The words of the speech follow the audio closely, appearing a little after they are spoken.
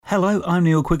Hello, I'm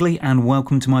Neil Quigley and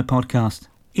welcome to my podcast.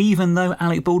 Even though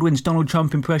Alec Baldwin's Donald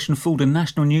Trump impression fooled a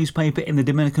national newspaper in the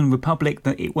Dominican Republic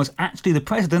that it was actually the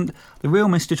president, the real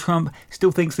Mr. Trump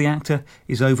still thinks the actor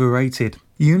is overrated.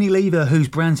 Unilever, whose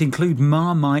brands include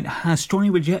Marmite, has strongly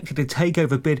rejected a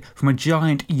takeover bid from a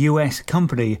giant US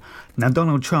company. Now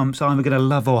Donald Trump's either going to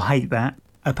love or hate that.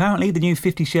 Apparently the new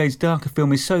 50 Shades Darker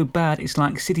film is so bad it's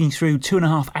like sitting through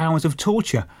 2.5 hours of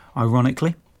torture,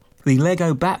 ironically. The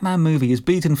Lego Batman movie has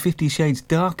beaten 50 Shades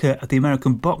Darker at the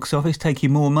American box office,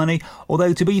 taking more money,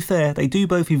 although to be fair, they do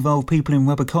both involve people in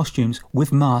rubber costumes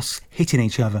with masks hitting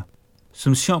each other.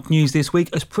 Some shock news this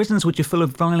week as prisons which are full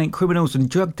of violent criminals and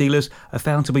drug dealers are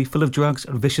found to be full of drugs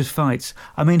and vicious fights.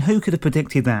 I mean, who could have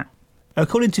predicted that?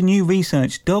 According to new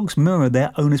research, dogs mirror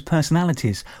their owners'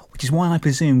 personalities, which is why I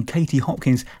presume Katie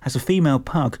Hopkins has a female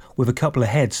pug with a couple of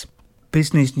heads.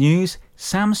 Business news,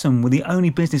 Samsung were the only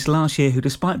business last year who,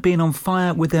 despite being on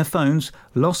fire with their phones,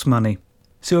 lost money.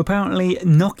 So apparently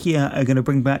Nokia are going to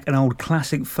bring back an old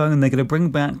classic phone. They're going to bring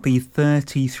back the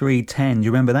 3310. Do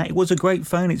you remember that? It was a great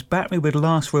phone. Its battery would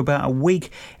last for about a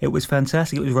week. It was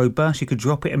fantastic. It was robust. You could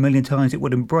drop it a million times. It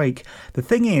wouldn't break. The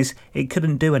thing is, it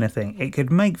couldn't do anything. It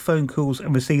could make phone calls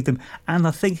and receive them. And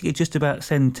I think it could just about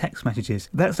send text messages.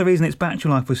 That's the reason its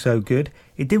battery life was so good.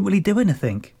 It didn't really do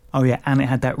anything. Oh yeah, and it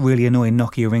had that really annoying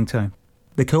Nokia ringtone.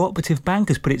 The Cooperative Bank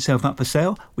has put itself up for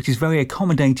sale, which is very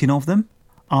accommodating of them.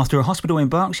 After a hospital in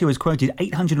Berkshire was quoted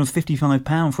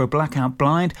 £855 for a blackout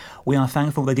blind, we are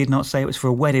thankful they did not say it was for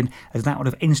a wedding, as that would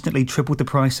have instantly tripled the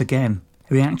price again.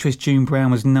 The actress June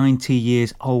Brown was 90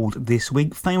 years old this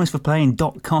week, famous for playing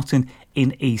Dot Cotton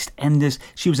in EastEnders.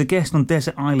 She was a guest on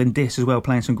Desert Island Discs as well,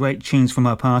 playing some great tunes from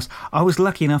her past. I was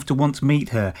lucky enough to once meet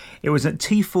her. It was at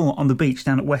T4 on the beach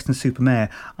down at Weston-super-Mare.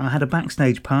 I had a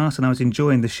backstage pass and I was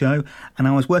enjoying the show, and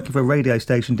I was working for a radio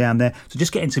station down there, so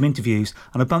just getting some interviews,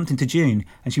 and I bumped into June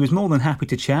and she was more than happy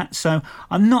to chat. So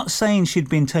I'm not saying she'd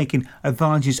been taking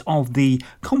advantage of the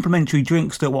complimentary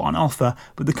drinks that were on offer,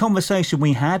 but the conversation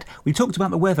we had, we talked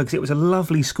about the weather because it was a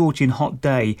lovely scorching hot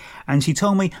day, and she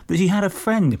told me that she had a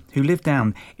friend who lived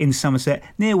down in Somerset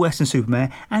near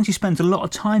Weston-super-Mare, and she spent a lot of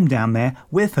time down there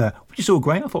with her, which is all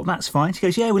great. I thought that's fine. She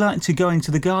goes, yeah, we like to go into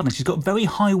the garden. She's got very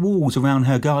high walls around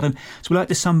her garden, so we like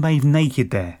to sunbathe naked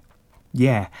there.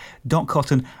 Yeah, Dot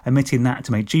Cotton admitting that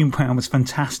to me. June Brown was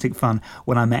fantastic fun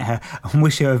when I met her, and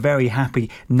wish her a very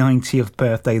happy 90th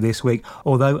birthday this week,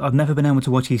 although I've never been able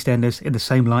to watch EastEnders in the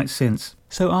same light since.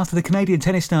 So after the Canadian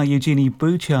tennis star Eugenie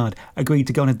Bouchard agreed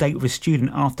to go on a date with a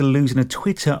student after losing a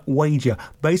Twitter wager,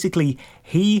 basically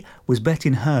he was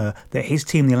betting her that his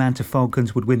team, the Atlanta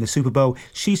Falcons, would win the Super Bowl.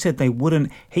 She said they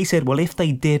wouldn't. He said, well, if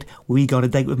they did, will you go on a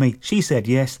date with me? She said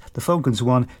yes. The Falcons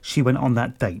won. She went on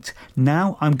that date.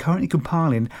 Now I'm currently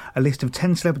compiling a list of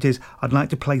 10 celebrities I'd like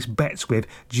to place bets with,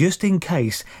 just in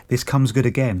case this comes good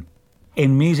again.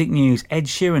 In music news, Ed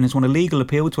Sheeran has won a legal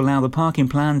appeal to allow the parking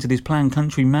plans at his planned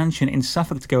country mansion in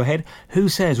Suffolk to go ahead. Who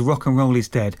says rock and roll is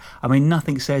dead? I mean,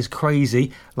 nothing says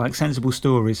crazy like sensible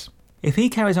stories. If he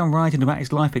carries on writing about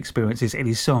his life experiences in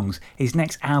his songs, his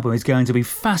next album is going to be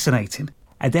fascinating.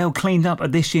 Adele cleaned up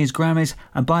at this year's Grammys,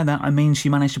 and by that I mean she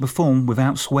managed to perform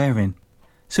without swearing.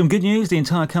 Some good news, the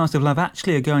entire cast of Love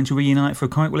Actually are going to reunite for a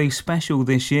comic relief special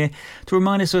this year to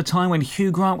remind us of a time when Hugh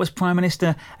Grant was Prime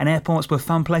Minister and airports were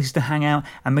fun places to hang out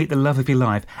and meet the love of your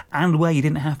life, and where you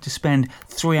didn't have to spend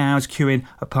 3 hours queuing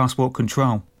at passport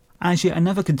control. As yet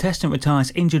another contestant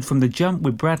retires injured from the jump,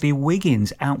 with Bradley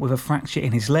Wiggins out with a fracture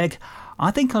in his leg.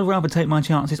 I think I'd rather take my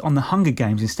chances on the Hunger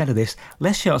Games instead of this.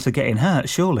 Less chance of getting hurt,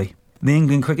 surely. The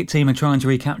England cricket team are trying to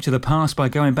recapture the past by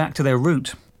going back to their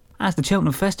root. As the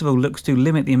Cheltenham Festival looks to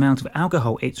limit the amount of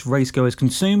alcohol its racegoers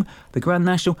consume, the Grand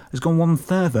National has gone one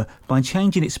further by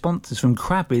changing its sponsors from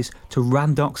Crabby's to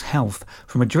Randox Health,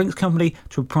 from a drinks company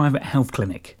to a private health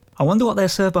clinic. I wonder what they're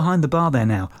served behind the bar there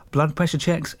now. Blood pressure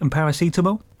checks and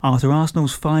paracetamol? After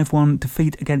Arsenal's 5-1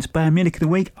 defeat against Bayern Munich in the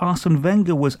week, Arsene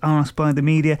Wenger was asked by the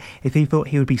media if he thought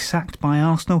he would be sacked by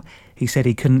Arsenal. He said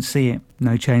he couldn't see it.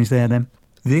 No change there then.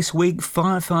 This week,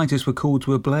 firefighters were called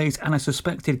to a blaze at a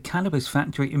suspected cannabis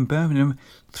factory in Birmingham.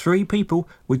 3 people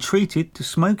were treated to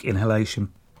smoke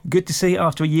inhalation. Good to see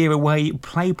after a year away,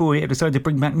 Playboy have decided to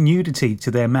bring back nudity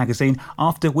to their magazine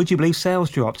after, would you believe,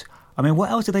 sales dropped. I mean, what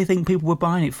else did they think people were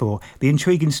buying it for? The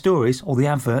intriguing stories or the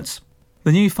adverts?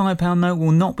 The new £5 note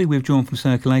will not be withdrawn from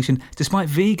circulation, despite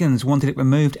vegans wanted it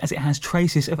removed as it has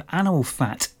traces of animal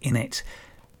fat in it.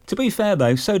 To be fair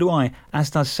though, so do I, as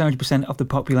does 70% of the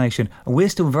population, and we're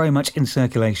still very much in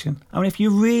circulation. I mean, if you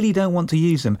really don't want to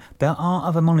use them, there are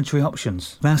other monetary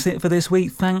options. That's it for this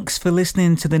week. Thanks for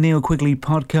listening to the Neil Quigley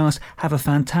podcast. Have a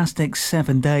fantastic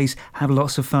 7 days, have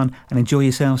lots of fun and enjoy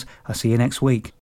yourselves. I'll see you next week.